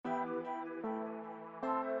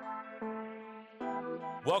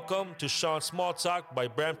Welcome to Sean Small Talk by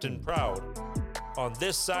Brampton Proud. On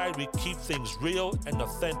this side, we keep things real and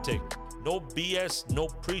authentic. No BS, no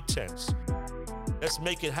pretense. Let's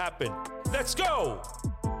make it happen. Let's go!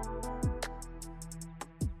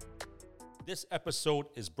 This episode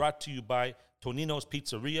is brought to you by Tonino's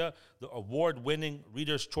Pizzeria, the award-winning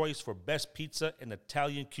Reader's Choice for Best Pizza and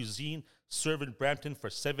Italian Cuisine, served in Brampton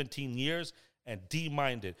for 17 years, and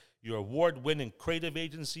D-Minded, your award-winning creative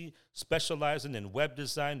agency specializing in web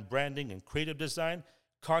design, branding, and creative design.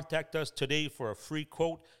 Contact us today for a free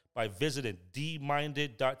quote by visiting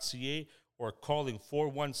dminded.ca or calling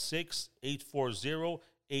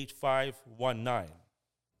 416-840-8519.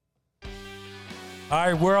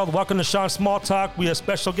 Hi, world. Welcome to Sean Small Talk. We have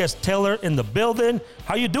special guest Taylor in the building.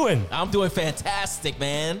 How you doing? I'm doing fantastic,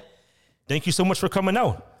 man. Thank you so much for coming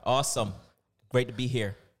out. Awesome. Great to be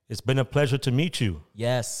here. It's been a pleasure to meet you.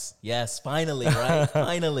 Yes, finally, right?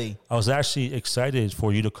 Finally. I was actually excited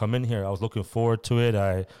for you to come in here. I was looking forward to it.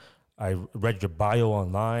 I read your bio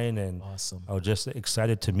online, and Awesome. I was just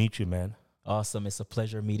excited to meet you, man. Awesome. It's a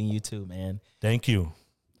pleasure meeting you too, man. Thank you.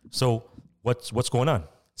 So what's going on?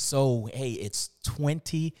 So, hey, it's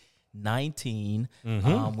 2019.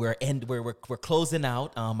 We're closing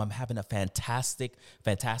out. I'm having a fantastic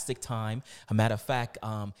time. A matter of fact,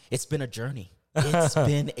 it's been a journey. It's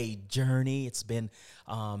been a journey. It's been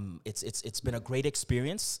it's been a great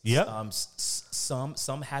experience. Yeah.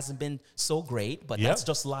 Some hasn't been so great, but Yep. that's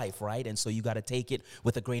just life, right? And so you got to take it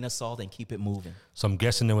with a grain of salt and keep it moving. So I'm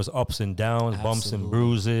guessing there was ups and downs, bumps and Absolutely.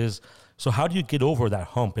 bruises. So how do you get over that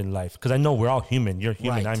hump in life? Because I know we're all human. You're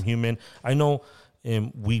human. Right. I'm human. I know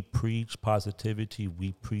we preach positivity.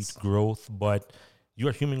 We preach growth, but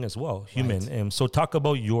you're human as well. Human. Right. So talk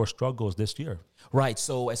about your struggles this year. Right.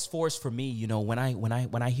 So as far as for me, you know, when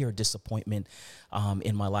I hear disappointment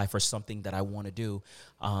in my life or something that I want to do,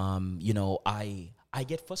 you know, I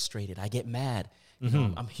get frustrated. I get mad. You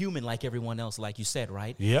know, I'm human like everyone else, like you said,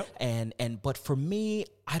 right? Yep. But for me,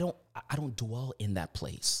 I don't dwell in that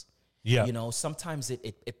place. Yeah. You know, sometimes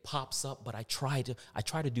it pops up, but I try to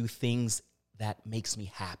do things that makes me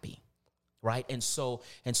happy. Right. And so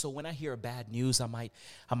when I hear bad news, I might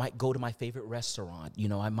go to my favorite restaurant. You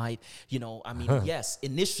know, I might, you know, I mean, yes,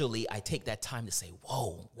 initially I take that time to say,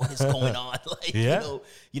 whoa, what is going on? Like, Yeah.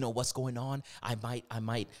 you know, what's going on? I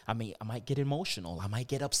might get emotional. I might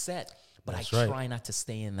get upset, but That's I right. try not to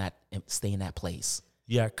stay in that place.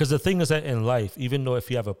 Yeah, because the thing is that in life, even though if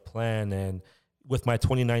you have a plan, and with my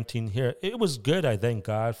 2019 here, it was good. I thank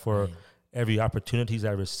God for every opportunities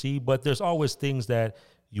I received, but there's always things that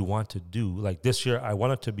you want to do. Like this year, I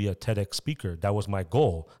wanted to be a TEDx speaker. That was my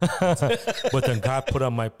goal. But then God put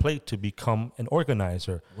on my plate to become an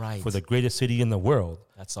organizer Right. for the greatest city in the world.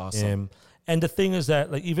 That's awesome. And the thing is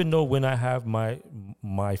that, like, even though when I have my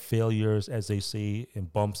failures, as they say, and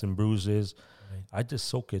bumps and bruises, I just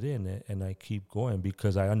soak it in and I keep going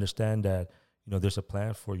because I understand that, you know, there's a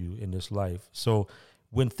plan for you in this life. So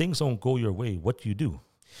when things don't go your way, what do you do?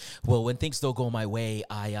 Well, when things don't go my way,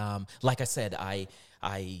 like I said, I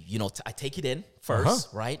take it in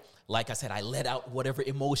first, right? Like I said, I let out whatever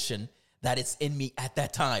emotion that it's in me at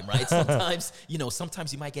that time, right? Sometimes,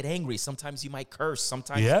 sometimes you might get angry. Sometimes you might curse.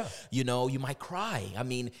 Sometimes, you might cry. I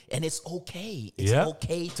mean, and it's okay. It's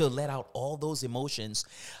okay to let out all those emotions.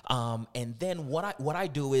 And then what I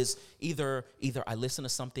do is either I listen to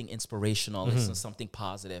something inspirational, listen to something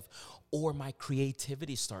positive, or my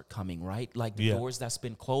creativity start coming, right? Like the doors that's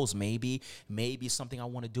been closed, maybe something I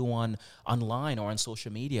want to do online or on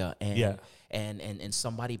social media, and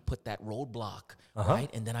somebody put that roadblock, right?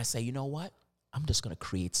 And then I say, you know what? I'm just going to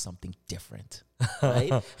create something different,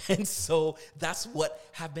 right? And so that's what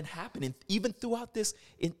have been happening even throughout this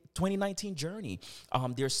in 2019 journey.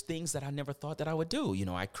 There's things that I never thought that I would do. You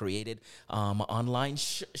know, I created an online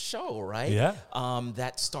show, right? Yeah.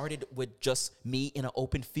 That started with just me in an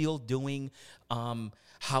open field doing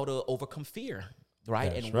how to overcome fear,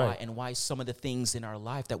 right? That's And why some of the things in our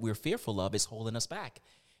life that we're fearful of is holding us back.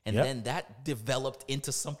 And Yep. then that developed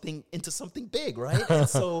into something big, right? And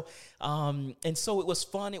so it was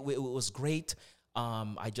fun. It was great.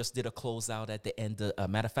 I just did a closeout at the end of,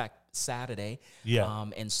 matter of fact, Saturday. Yeah.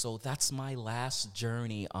 And so that's my last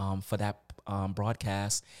journey for that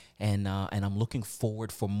broadcast, and I'm looking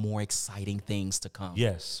forward for more exciting things to come.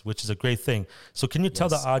 Yes, which is a great thing. So can you tell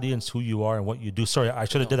the Yes. audience who you are and what you do? Sorry, I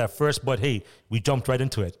should have did that first, but hey, we jumped right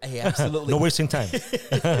into it. Hey, absolutely. No wasting time.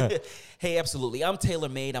 Hey, absolutely. I'm Taylor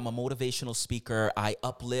Made. I'm a motivational speaker. I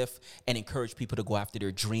uplift and encourage people to go after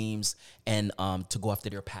their dreams and to go after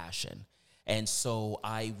their passion. And so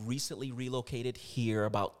I recently relocated here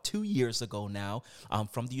about 2 years ago now. I'm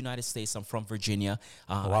from the United States. I'm from Virginia.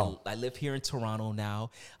 Wow. I live here in Toronto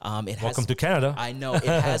now. Welcome to Canada. I know it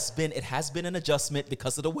has been an adjustment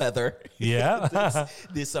because of the weather. Yeah.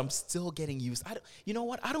 this I'm still getting used. You know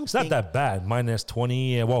what? I don't It's think not that bad. Minus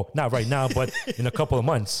 20. Well, not right now, but in a couple of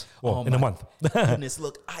months. Well, in a month. goodness,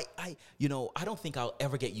 look, I don't think I'll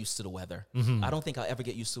ever get used to the weather. I don't think I'll ever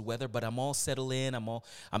get used to the weather, but I'm all settled in.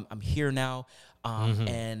 I'm here now.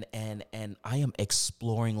 And I am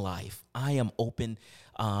exploring life. I am open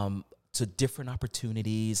to different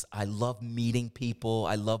opportunities. I love meeting people.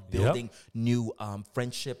 I love building new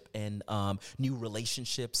friendship and new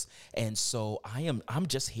relationships. And so I'm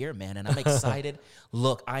just here, man, and I'm excited.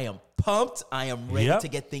 Look, I am pumped. I am ready to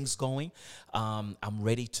get things going. I'm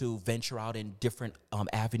ready to venture out in different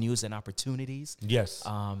avenues and opportunities. Yes.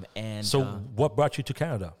 And so what brought you to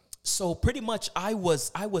Canada? So pretty much I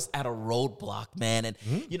was at a roadblock, man. And,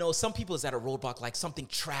 some people is at a roadblock, like something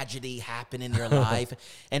tragedy happened in their life.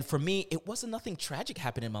 And for me, it wasn't nothing tragic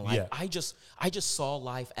happened in my life. Yeah. I just saw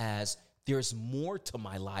life as there's more to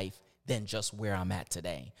my life than just where I'm at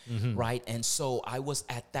today, right? And so I was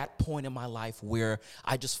at that point in my life where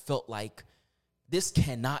I just felt like this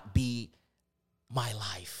cannot be my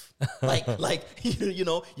life. like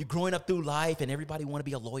you're growing up through life and everybody want to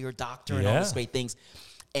be a lawyer, doctor, and all these great things.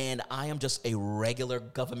 And I am just a regular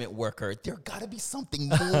government worker. There got to be something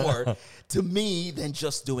more to me than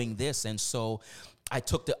just doing this. And so I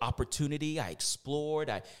took the opportunity. I explored.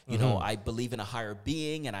 I believe in a higher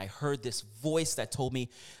being. And I heard this voice that told me,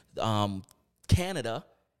 Canada.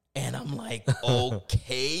 And I'm like,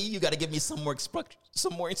 okay, you got to give me some more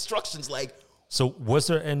instructions. Like, so was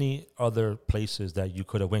there any other places that you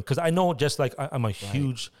could have went? Because I know, just like I'm a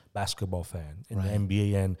huge basketball fan in the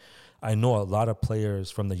NBA, and I know a lot of players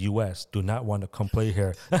from the U.S. do not want to come play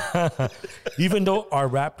here. Even though our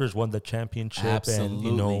Raptors won the championship. Absolutely.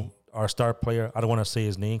 And, our star player, I don't want to say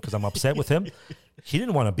his name because I'm upset with him. He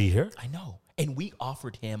didn't want to be here. I know. And we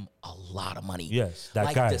offered him a lot of money. Yes,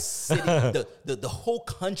 that guy. The city, the whole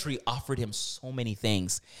country offered him so many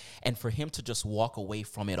things. And for him to just walk away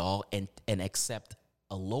from it all and accept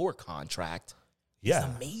a lower contract is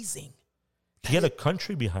amazing. He had a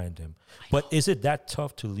country behind him. But is it that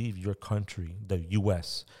tough to leave your country, the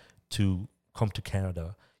U.S., to come to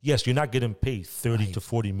Canada? Yes, you're not getting paid $30 to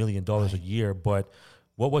 $40 million a year, but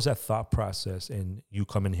what was that thought process in you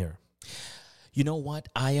coming here? You know what?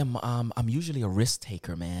 I'm usually a risk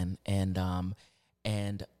taker, man. And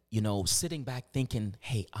sitting back thinking,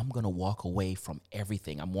 hey, I'm going to walk away from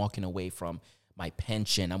everything. I'm walking away from my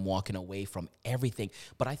pension. I'm walking away from everything.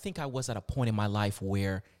 But I think I was at a point in my life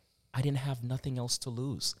where I didn't have nothing else to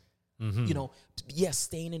lose. Yes,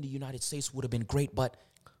 staying in the United States would have been great, but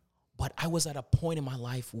I was at a point in my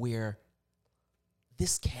life where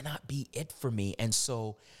this cannot be it for me. And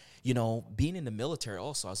so, being in the military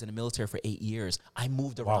also, I was in the military for 8 years. I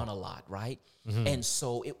moved around a lot, right? And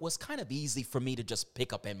so it was kind of easy for me to just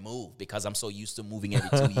pick up and move because I'm so used to moving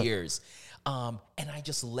every 2 years. And I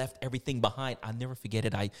just left everything behind. I'll never forget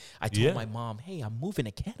it. I told my mom, hey, I'm moving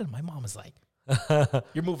to Canada. My mom was like,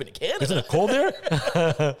 you're moving to Canada? Isn't it cold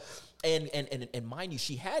there? And mind you,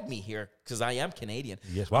 she had me here because I am Canadian.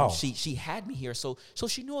 Yes, wow. She had me here, so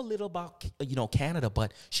she knew a little about Canada,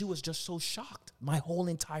 but she was just so shocked. My whole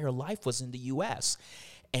entire life was in the U.S.,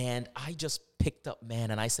 and I just picked up,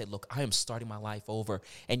 man, and I said, look, I am starting my life over.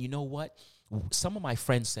 And you know what? Some of my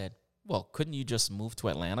friends said, well, couldn't you just move to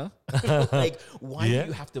Atlanta? Like, why do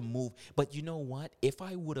you have to move? But you know what? If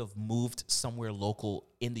I would have moved somewhere local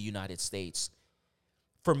in the United States,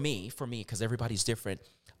 for me, because everybody's different,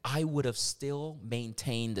 I would have still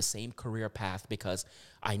maintained the same career path because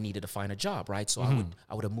I needed to find a job, right? So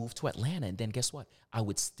I would have moved to Atlanta, and then guess what? I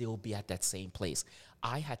would still be at that same place.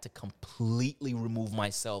 I had to completely remove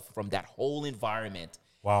myself from that whole environment.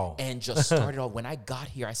 Wow. And just started off. When I got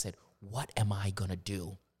here, I said, what am I going to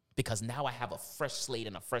do? Because now I have a fresh slate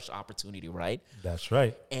and a fresh opportunity, right? That's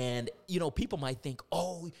right. And, people might think,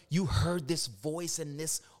 oh, you heard this voice and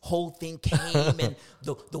this whole thing came and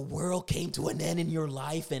the world came to an end in your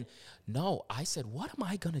life. And no, I said, what am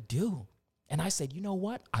I going to do? And I said, you know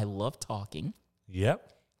what? I love talking.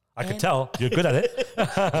 Yep. I can tell. You're good at it.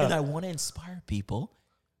 And I want to inspire people.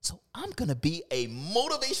 So I'm going to be a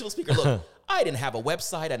motivational speaker. Look, I didn't have a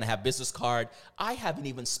website. I didn't have a business card. I haven't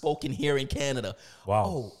even spoken here in Canada. Wow.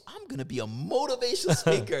 Oh, I'm going to be a motivational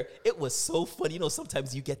speaker. It was so fun.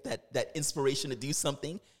 Sometimes you get that inspiration to do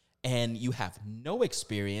something and you have no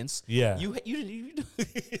experience. Yeah. You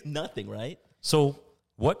nothing, right? So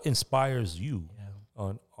what inspires you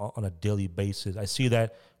on a daily basis? I see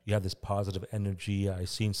that You have this positive energy. I've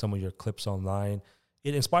seen some of your clips online.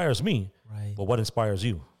 It inspires me. Right. But what inspires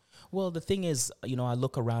you? Well, the thing is, I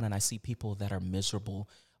look around and I see people that are miserable.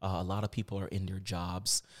 A lot of people are in their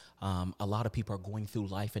jobs. A lot of people are going through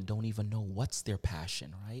life and don't even know what's their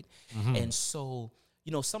passion, right? And so,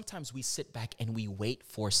 sometimes we sit back and we wait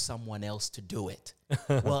for someone else to do it.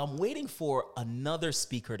 Well, I'm waiting for another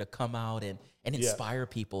speaker to come out and inspire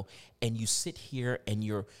people. And you sit here and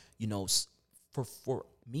you're, for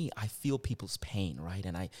me, I feel people's pain, right?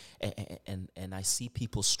 And I see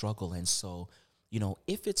people struggle. And so,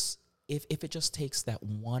 if it just takes that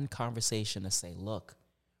one conversation to say, look,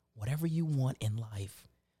 whatever you want in life,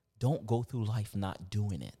 don't go through life not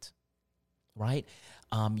doing it, right?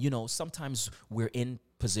 Sometimes we're in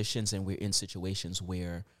positions and we're in situations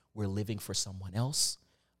where we're living for someone else.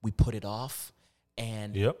 We put it off.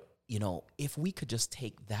 And, if we could just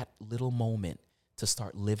take that little moment to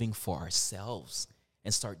start living for ourselves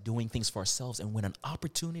and start doing things for ourselves, and when an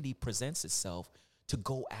opportunity presents itself, to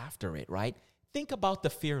go after it, right? Think about the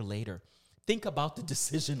fear later. Think about the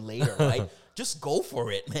decision later, right? Just go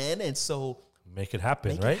for it, man. And so make it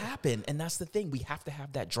happen, make right? it happen. And that's the thing. We have to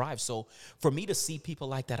have that drive. So for me to see people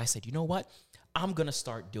like that, I said, you know what? I'm going to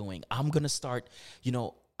start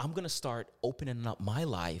opening up my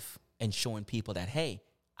life and showing people that, hey,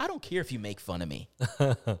 I don't care if you make fun of me.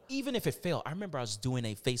 Even if it failed. I remember I was doing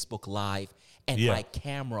a Facebook Live and my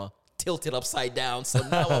camera tilted upside down. So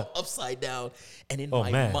now I'm upside down. And in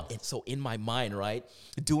in my mind, right,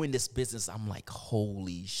 doing this business, I'm like,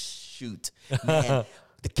 holy shoot, man,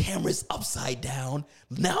 the camera's upside down.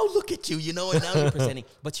 Now look at you, and now you're presenting.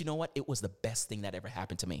 But you know what? It was the best thing that ever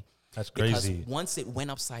happened to me. That's crazy. Because once it went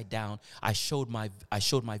upside down, I showed my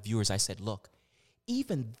viewers, I said, look,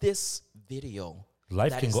 even this video,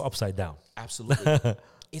 life can go upside down. Absolutely.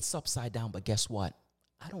 It's upside down, but guess what?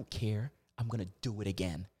 I don't care. I'm going to do it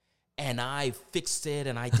again. And I fixed it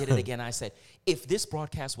and I did it again. I said, if this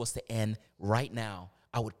broadcast was to end right now,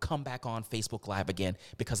 I would come back on Facebook Live again,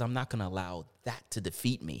 because I'm not going to allow that to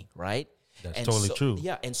defeat me, right? That's totally true.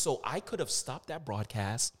 Yeah, and so I could have stopped that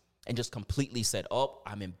broadcast and just completely said, oh,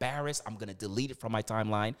 I'm embarrassed. I'm going to delete it from my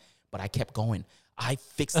timeline. But I kept going. I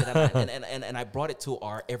fixed it and I brought it to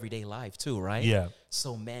our everyday life too, right? Yeah.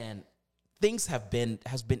 So, man, things has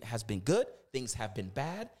been good. Things have been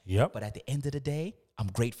bad. Yep. But at the end of the day, I'm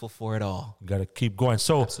grateful for it all. You got to keep going.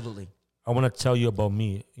 So absolutely, I want to tell you about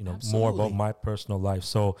me, more about my personal life.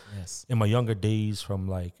 So in my younger days, from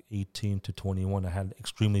like 18 to 21, I had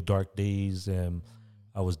extremely dark days, and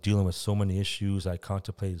I was dealing with so many issues. I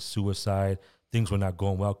contemplated suicide. Things were not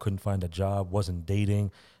going well. Couldn't find a job, wasn't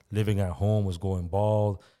dating, living at home, was going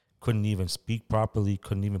bald, couldn't even speak properly,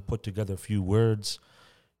 couldn't even put together a few words.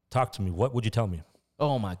 Talk to me. What would you tell me?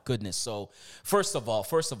 Oh my goodness. So first of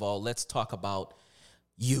all, let's talk about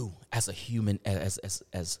you as a human, as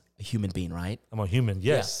a human being, right? I'm a human,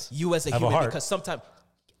 yes. Yeah, you as a human, because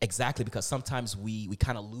sometimes we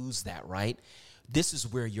kind of lose that, right? This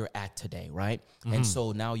is where you're at today, right? Mm-hmm. And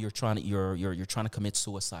so now you're trying to commit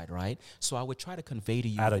suicide, right? So I would try to convey to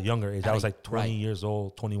you at a younger age. I was like 20 years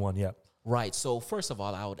old, 21, yeah. Right. So first of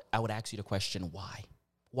all, I would ask you the question, why?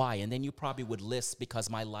 Why? And then you probably would list, because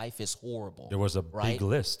my life is horrible. There was a big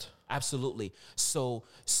list. Absolutely. So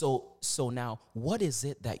now, what is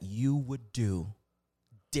it that you would do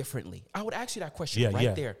differently? I would ask you that question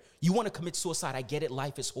there. You want to commit suicide. I get it.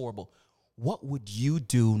 Life is horrible. What would you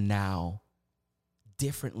do now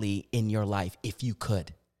differently in your life if you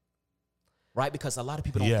could? Right? Because a lot of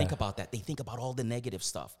people don't think about that. They think about all the negative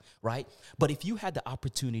stuff, right? But if you had the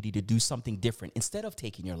opportunity to do something different, instead of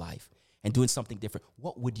taking your life and doing something different,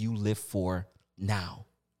 what would you live for now?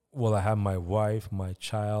 Well, I have my wife, my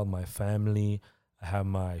child, my family. I have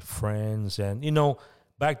my friends. And,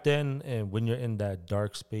 back then, when you're in that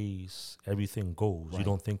dark space, everything goes. Right. You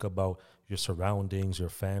don't think about your surroundings, your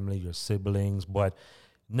family, your siblings. But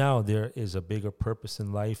now there is a bigger purpose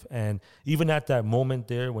in life. And even at that moment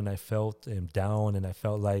there, when I felt down and I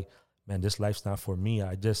felt like, man, this life's not for me,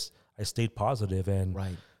 I stayed positive. And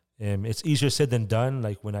right. It's easier said than done,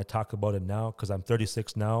 like when I talk about it now, because I'm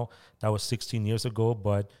 36 now. That was 16 years ago,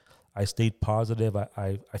 but I stayed positive.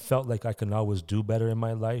 I felt like I can always do better in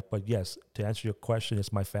my life. But yes, to answer your question,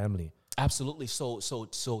 it's my family. Absolutely.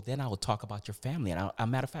 So then I will talk about your family, and as a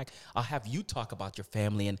matter of fact, I'll have you talk about your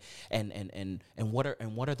family and what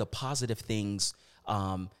are the positive things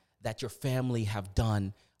that your family have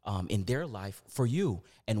done in their life for you,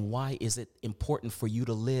 and why is it important for you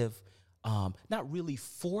to live not really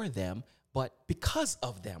for them, but because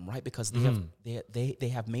of them, right? Because they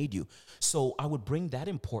have made you. So I would bring that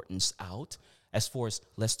importance out, As far as,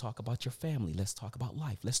 let's talk about your family. Let's talk about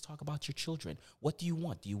life. Let's talk about your children. What do you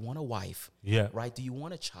want? Do you want a wife? Yeah. Right? Do you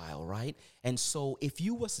want a child? Right? And so if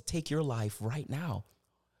you was to take your life right now,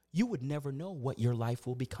 you would never know what your life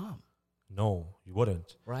will become. No, you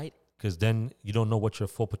wouldn't. Right? Because then you don't know what your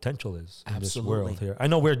full potential is in this Absolutely. world here. I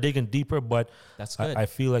know we're digging deeper, but That's good. I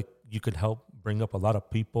feel like you could help bring up a lot of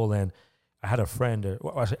people. And I had a friend,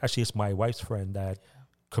 actually it's my wife's friend that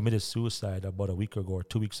committed suicide about a week ago or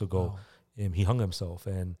 2 weeks ago. Wow. He hung himself,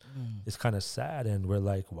 and it's kind of sad. And we're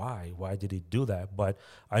like, why? Why did he do that? But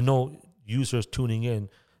I know users tuning in,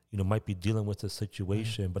 might be dealing with the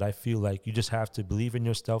situation. But I feel like you just have to believe in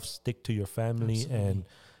yourself, stick to your family, Absolutely.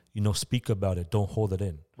 and speak about it. Don't hold it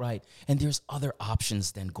in. Right. And there's other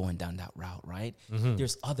options than going down that route, right?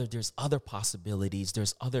 There's other possibilities.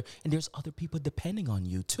 There's other people depending on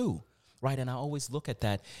you too. Right. And I always look at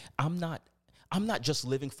that. I'm not just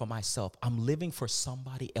living for myself. I'm living for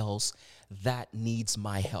somebody else that needs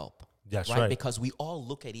my help. That's right. Because we all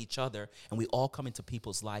look at each other and we all come into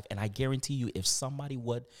people's life. And I guarantee you, if somebody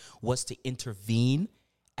was to intervene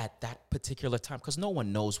at that particular time, because no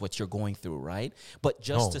one knows what you're going through, right? But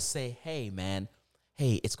just to say, hey, man,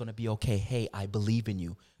 hey, it's going to be okay. Hey, I believe in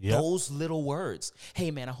you. Yep. Those little words.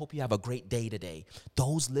 Hey, man, I hope you have a great day today.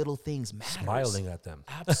 Those little things matter. Smiling at them.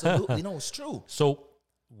 Absolutely. No, it's true. So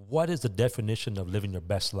what is the definition of living your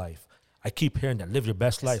best life? I keep hearing that. Live your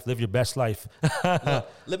best life. Live your best life. Look,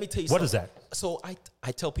 let me tell you something. What is that? So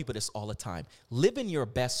I tell people this all the time. Living your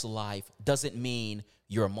best life doesn't mean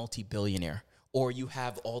you're a multi-billionaire or you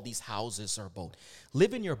have all these houses or boat.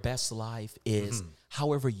 Living your best life is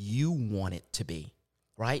however you want it to be,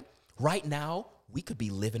 right? Right now, we could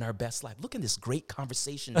be living our best life. Look at this great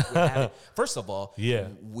conversation that we're having. First of all,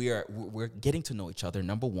 we're getting to know each other.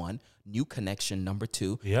 Number one, new connection. Number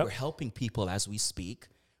two, we're helping people as we speak.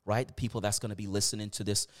 Right, the people that's going to be listening to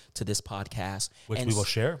this podcast, which we will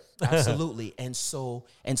share. Absolutely, and so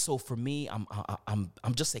for me,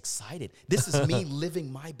 I'm just excited. This is me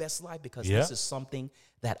living my best life because this is something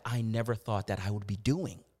that I never thought that I would be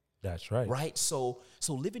doing. That's right. Right. So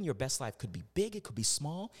living your best life could be big. It could be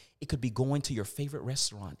small. It could be going to your favorite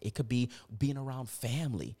restaurant. It could be being around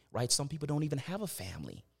family. Right. Some people don't even have a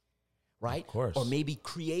family. Right. Of course. Or maybe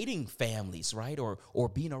creating families. Right. Or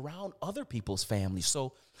being around other people's families.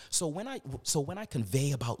 So when I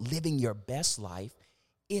convey about living your best life,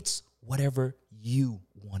 it's whatever you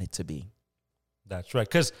want it to be. That's right.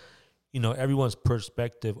 Because everyone's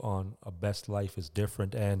perspective on a best life is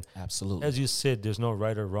different. And absolutely, as you said, there's no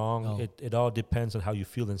right or wrong. No. It all depends on how you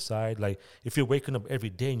feel inside. Like if you're waking up every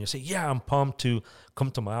day and you say, yeah, I'm pumped to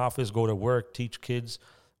come to my office, go to work, teach kids,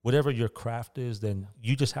 whatever your craft is, then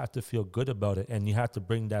you just have to feel good about it. And you have to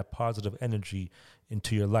bring that positive energy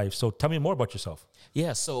into your life. So tell me more about yourself.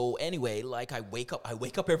 Yeah. So anyway, like I wake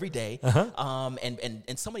up every day.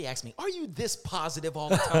 And somebody asked me, are you this positive all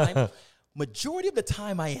the time? Majority of the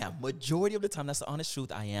time I am. Majority of the time, that's the honest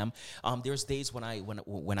truth, I am. There's days when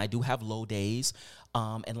I do have low days.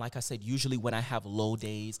 And like I said, usually when I have low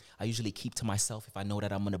days, I usually keep to myself if I know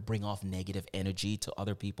that I'm going to bring off negative energy to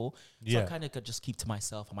other people. So I kind of could just keep to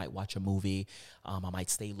myself. I might watch a movie. I might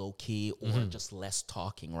stay low key or just less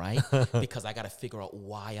talking, right? Because I got to figure out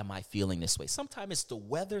why am I feeling this way. Sometimes it's the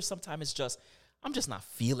weather. Sometimes it's just I'm just not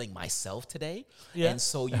feeling myself today. Yeah, and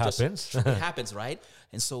so it happens. It happens, right?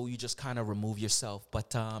 And so you just kind of remove yourself.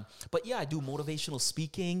 But yeah, I do motivational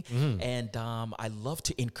speaking, and I love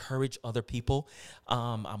to encourage other people.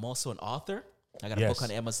 I'm also an author. I got a book on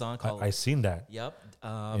Amazon called. I seen that. Yep.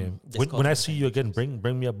 When I see you again,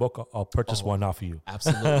 bring me a book. I'll purchase one off of you.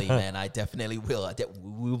 Absolutely, man. I definitely will.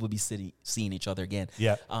 We will be seeing each other again.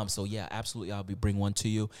 Yeah. So yeah, absolutely, I'll be bring one to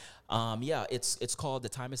you. Yeah, it's called "The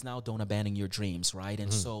Time Is Now. Don't Abandon Your Dreams." Right.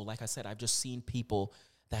 And so, like I said, I've just seen people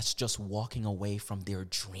that's just walking away from their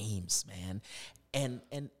dreams, man.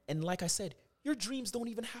 And like I said, your dreams don't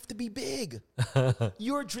even have to be big.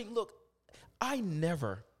 Your dream. Look, I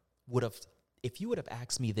never would have. If you would have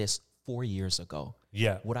asked me this 4 years ago,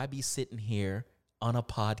 would I be sitting here on a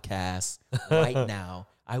podcast right now?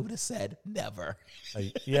 I would have said never.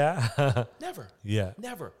 Never. Yeah.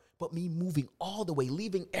 Never. But me moving all the way,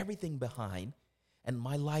 leaving everything behind, and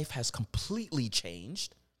my life has completely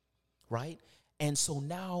changed, right? And so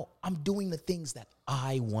now I'm doing the things that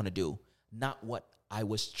I want to do, not what I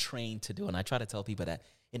was trained to do. And I try to tell people that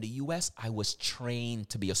in the U.S., I was trained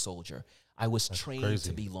to be a soldier. I was trained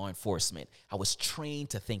to be law enforcement. I was trained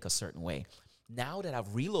to think a certain way. Now that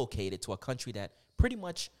I've relocated to a country that pretty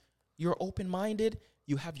much you're open-minded,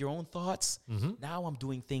 you have your own thoughts, now I'm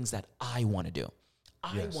doing things that I want to do.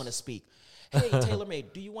 I want to speak. Hey,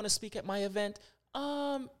 TaylorMade, do you want to speak at my event?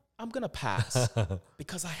 I I'm gonna pass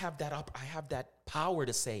because I have that power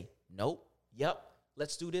to say, nope, yep,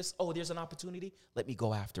 let's do this. Oh, there's an opportunity. Let me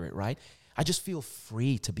go after it, right? I just feel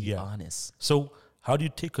free, to be honest. So how do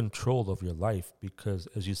you take control of your life? Because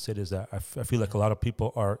as you said, is that I feel like a lot of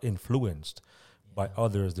people are influenced by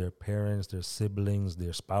others, their parents, their siblings,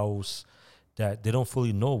 their spouse, that they don't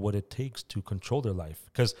fully know what it takes to control their life.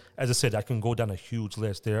 Because as I said, I can go down a huge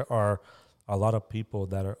list. There are a lot of people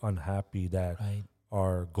that are unhappy that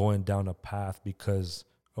are going down a path because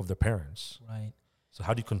of their parents. Right. So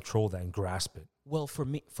how do you control that and grasp it? Well, for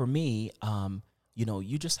me, you know,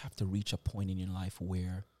 you just have to reach a point in your life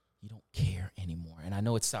where you don't care anymore. And I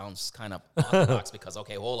know it sounds kind of orthodox because,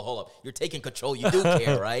 okay, hold up. You're taking control. You do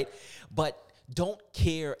care, right? But don't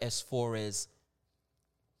care as far as,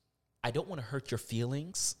 I don't want to hurt your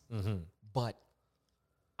feelings, but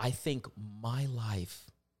I think my life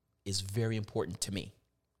is very important to me,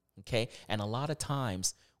 okay? And a lot of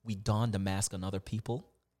times we don the mask on other people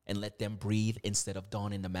and let them breathe instead of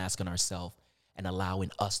donning the mask on ourselves and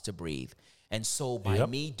allowing us to breathe. And so by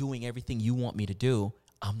me doing everything you want me to do,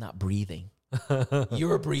 I'm not breathing.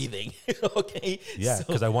 You're breathing, okay? Yeah,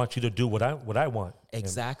 because I want you to do what I want.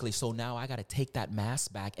 Exactly. So now I got to take that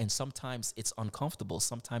mask back, and sometimes it's uncomfortable.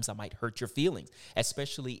 Sometimes I might hurt your feelings,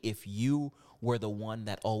 especially if you were the one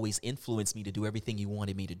that always influenced me to do everything you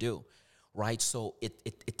wanted me to do, right? So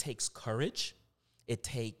it takes courage. It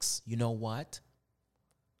takes, you know what?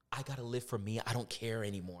 I got to live for me. I don't care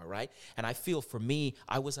anymore, right? And I feel for me,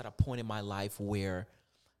 I was at a point in my life where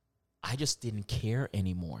I just didn't care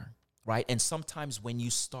anymore, right? And sometimes when you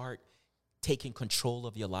start taking control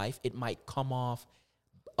of your life, it might come off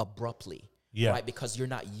abruptly, right? Because you're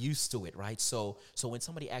not used to it, right? So when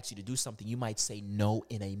somebody asks you to do something, you might say no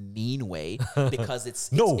in a mean way because it's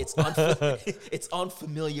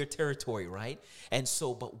unfamiliar territory, right? And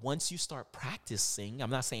so, but once you start practicing, I'm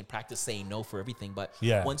not saying practice saying no for everything, but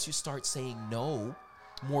once you start saying no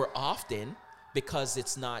more often because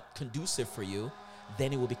it's not conducive for you,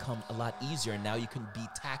 then it will become a lot easier, and now you can be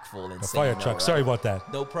tactful and say fire no, truck. right? Sorry about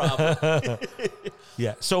that. No problem.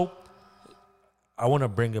 Yeah. So I want to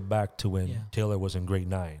bring it back to when Taylor was in grade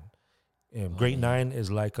 9. And grade 9 is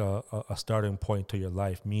like a starting point to your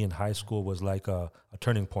life. Me in high school was like a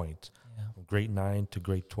turning point. From grade 9 to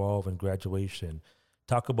grade 12 and graduation.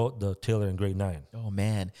 Talk about the Taylor in grade 9. Oh,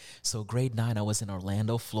 man. So grade 9, I was in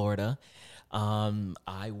Orlando, Florida.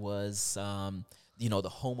 I was... you know, the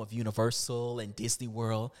home of Universal and Disney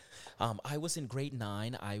World. I was in grade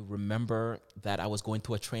 9. I remember that I was going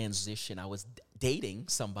through a transition. I was dating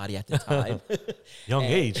somebody at the time. Young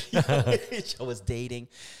age. I was dating.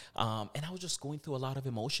 And I was just going through a lot of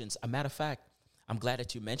emotions. A matter of fact, I'm glad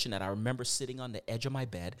that you mentioned that. I remember sitting on the edge of my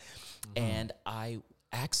bed, and I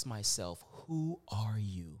asked myself, who are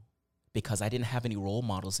you? Because I didn't have any role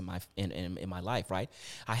models in my life, right?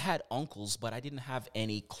 I had uncles, but I didn't have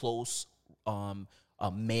any close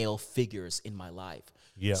male figures in my life.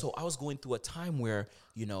 Yeah. So I was going through a time where,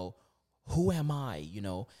 you know, who am I? You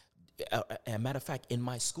know, a matter of fact, in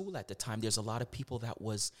my school at the time, there's a lot of people that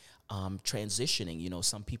was transitioning. You know,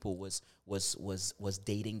 some people was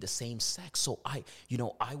dating the same sex. So I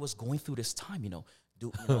was going through this time. You know,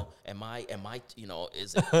 am I? You know,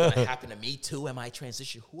 is it gonna happen to me too? Am I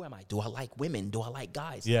transition? Who am I? Do I like women? Do I like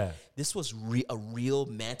guys? Yeah. This was a real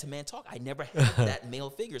man-to-man talk. I never had that male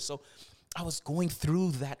figure. So I was going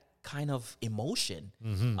through that kind of emotion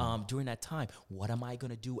during that time. What am I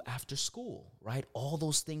going to do after school, right? All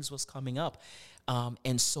those things was coming up.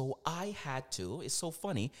 And so I had to, it's so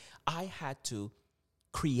funny, I had to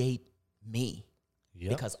create me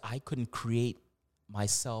because I couldn't create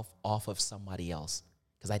myself off of somebody else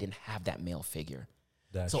because I didn't have that male figure.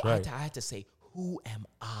 That's so right. I had to say, who am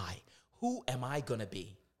I? Who am I going to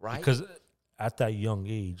be, right? Because at that young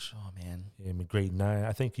age, in grade 9,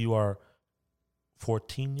 I think you are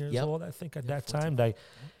 14 years old, I think, at that 14. Time.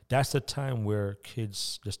 That's the time where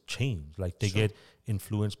kids just change. Like, they get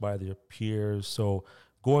influenced by their peers. So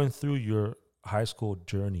going through your high school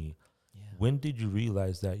journey, when did you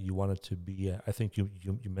realize that you wanted to be, I think you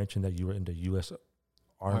mentioned that you were in the U.S.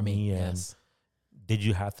 Army. And did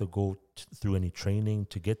you have to go through any training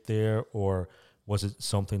to get there? Or was it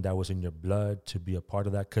something that was in your blood to be a part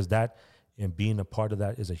of that? Because that, and being a part of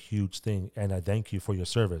that is a huge thing. And I thank you for your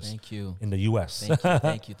service. Thank you. In the U.S.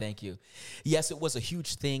 Thank you. Yes, it was a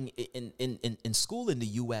huge thing in school in the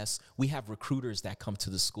U.S. We have recruiters that come to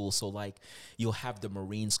the school. So like you'll have the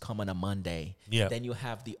Marines come on a Monday. Yeah. Then you'll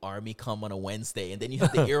have the Army come on a Wednesday. And then you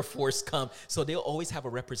have the Air Force come. So they'll always have a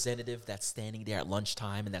representative that's standing there at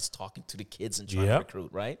lunchtime and that's talking to the kids and trying to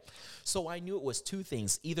recruit, right? So I knew it was two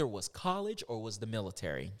things. Either was college or was the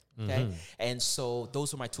military. Okay. And so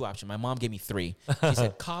those were my two options. My mom gave me three. She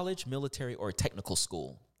said college, military, or technical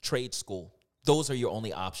school, trade school. Those are your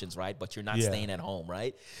only options, right? But you're not staying at home,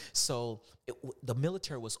 right? So the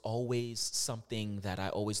military was always something that I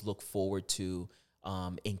always look forward to.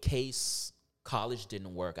 In case college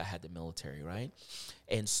didn't work, I had the military, right?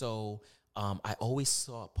 And so I always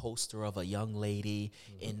saw a poster of a young lady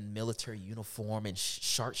in military uniform and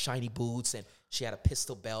sharp, shiny boots, and she had a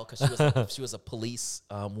pistol belt because she was a police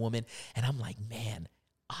woman. And I'm like, man,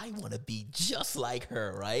 I want to be just like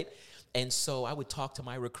her, right? And so I would talk to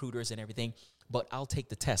my recruiters and everything, but I'll take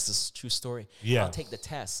the test. This is a true story. Yeah. I'll take the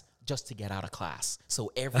test just to get out of class.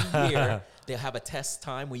 So every year they'll have a test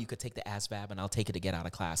time where you could take the ASVAB, and I'll take it to get out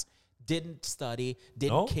of class. Didn't study,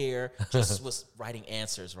 didn't care, just was writing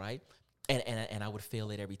answers, right? And I would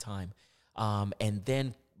fail it every time. And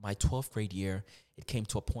then my 12th grade year, it came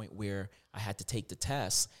to a point where I had to take the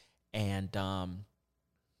test, and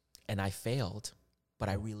I failed, but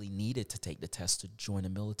I really needed to take the test to join the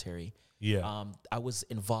military. Yeah. I was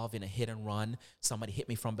involved in a hit and run. Somebody hit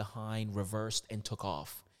me from behind, reversed, and took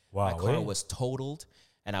off. Wow. My car was totaled,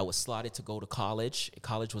 and I was slotted to go to college.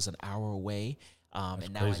 College was an hour away,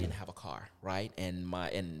 and now crazy. I didn't have a car, right?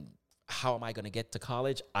 And how am I going to get to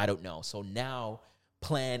college? I don't know. So now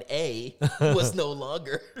plan A was no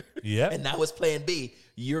longer. Yeah. And now it's plan B.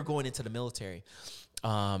 You're going into the military.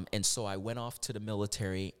 And so I went off to the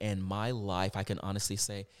military, and my life, I can honestly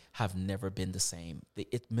say, have never been the same. The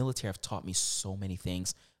military have taught me so many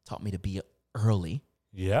things, taught me to be early.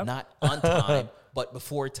 Yeah. Not on time, but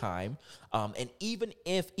before time. And even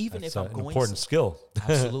if That's I'm an going important skill.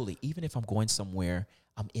 absolutely, even if I'm going somewhere,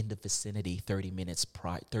 I'm in the vicinity 30 minutes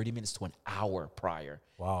to an hour prior.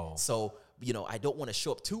 Wow. So, I don't want to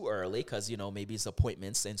show up too early because, maybe it's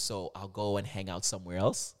appointments. And so I'll go and hang out somewhere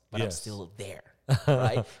else, but I'm still there,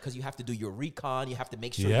 right? Because you have to do your recon. You have to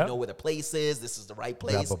make sure you know where the place is. This is the right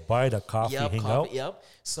place. Grab a bite, a coffee, hang out. Yep.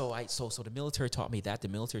 So the military taught me that. The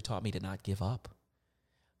military taught me to not give up,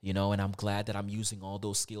 and I'm glad that I'm using all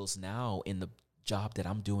those skills now in the job that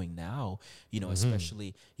I'm doing now,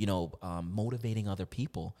 especially, motivating other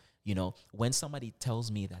people. When somebody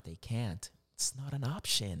tells me that they can't, it's not an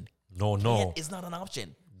option. No. It's not an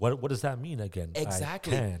option. What does that mean again?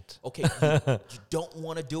 Exactly. I can't. Okay, you don't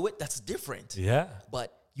want to do it. That's different. Yeah.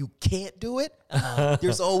 But you can't do it.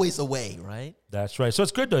 There's always a way, right? That's right. So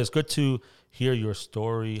it's good, though. It's good to hear your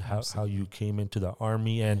story, how you came into the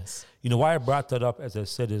Army. And, why I brought that up, as I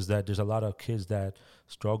said, is that there's a lot of kids that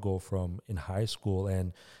struggle from in high school.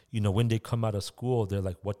 And, when they come out of school, they're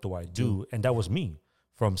like, what do I do? And that was me.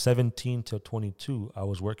 From 17 to 22, I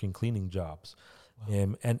was working cleaning jobs.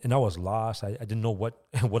 Wow. And I was lost. I didn't know what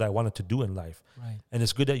I wanted to do in life. Right. And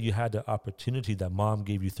it's good that you had the opportunity that mom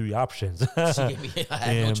gave you 3 options. She gave me, I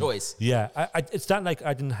had no choice. Yeah. It's not like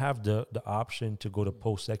I didn't have the option to go to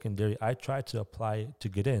post-secondary. I tried to apply to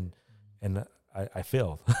get in, and I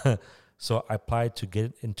failed. So I applied to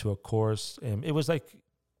get into a course. And it was like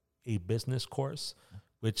a business course,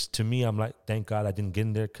 which to me, I'm like, thank God I didn't get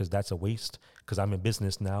in there because that's a waste because I'm in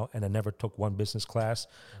business now and I never took one business class.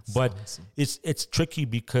 That's but awesome. It's tricky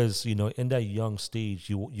because, in that young stage,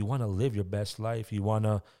 you want to live your best life. You want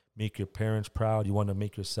to make your parents proud. You want to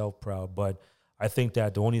make yourself proud. But I think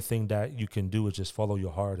that the only thing that you can do is just follow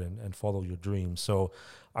your heart and follow your dreams. So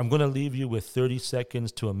I'm going to leave you with 30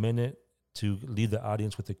 seconds to a minute to leave the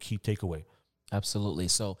audience with a key takeaway. Absolutely.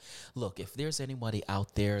 So, look, if there's anybody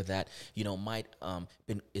out there that might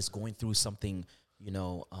is going through something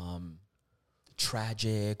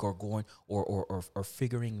tragic or going or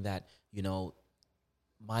figuring that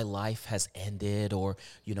my life has ended, or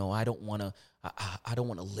I don't want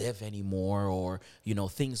to live anymore, or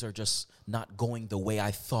things are just not going the way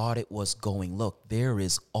I thought it was going. Look, there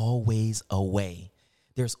is always a way.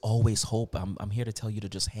 There's always hope. I'm here to tell you to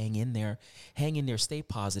just hang in there, stay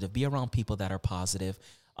positive, be around people that are positive.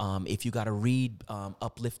 If you got to read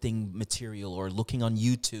uplifting material, or looking on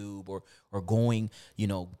YouTube, or going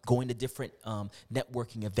to different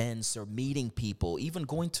networking events, or meeting people, even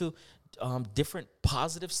going to different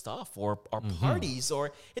positive stuff or parties,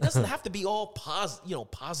 or it doesn't have to be all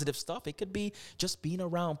positive stuff. It could be just being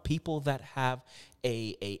around people that have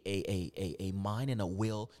a mind and a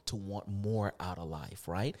will to want more out of life,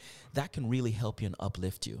 right? That can really help you and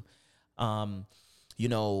uplift you.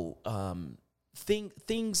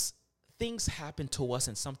 Things happen to us,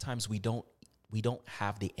 and sometimes we don't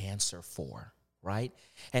have the answer for, right?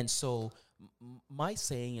 And so my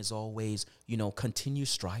saying is always, continue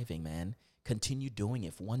striving, man. Continue doing it.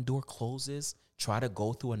 If one door closes, try to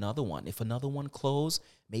go through another one. If another one closed,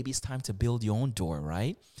 maybe it's time to build your own door,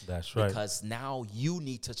 right? That's right. Because now you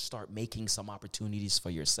need to start making some opportunities for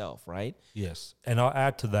yourself, right? Yes. And I'll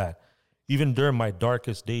add to that. Even during my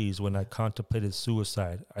darkest days when I contemplated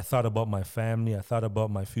suicide, I thought about my family. I thought about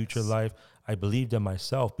my future life. I believed in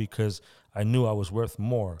myself because I knew I was worth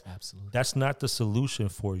more. Absolutely. That's not the solution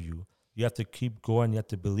for you. You have to keep going. You have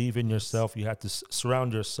to believe in yourself. You have to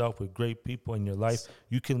surround yourself with great people in your life.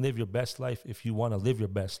 You can live your best life if you want to live your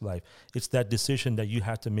best life. It's that decision that you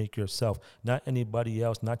have to make yourself, not anybody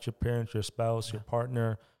else, not your parents, your spouse, your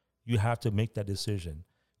partner. You have to make that decision.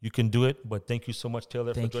 You can do it, but thank you so much,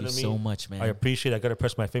 Taylor, for joining me. Thank you so much, man. I appreciate it. I got to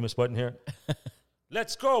press my famous button here.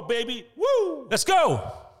 Let's go, baby. Woo! Let's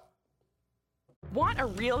go. Want a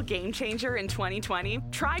real game changer in 2020?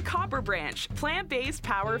 Try Copper Branch, plant-based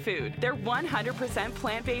power food. Their 100%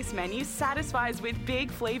 plant-based menu satisfies with big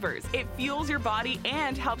flavors. It fuels your body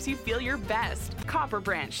and helps you feel your best. Copper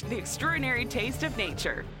Branch, the extraordinary taste of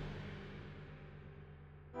nature.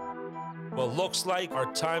 Well, looks like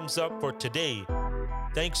our time's up for today.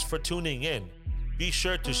 Thanks for tuning in. Be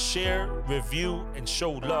sure to share, review, and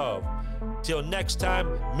show love. Till next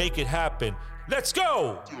time, make it happen. Let's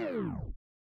go!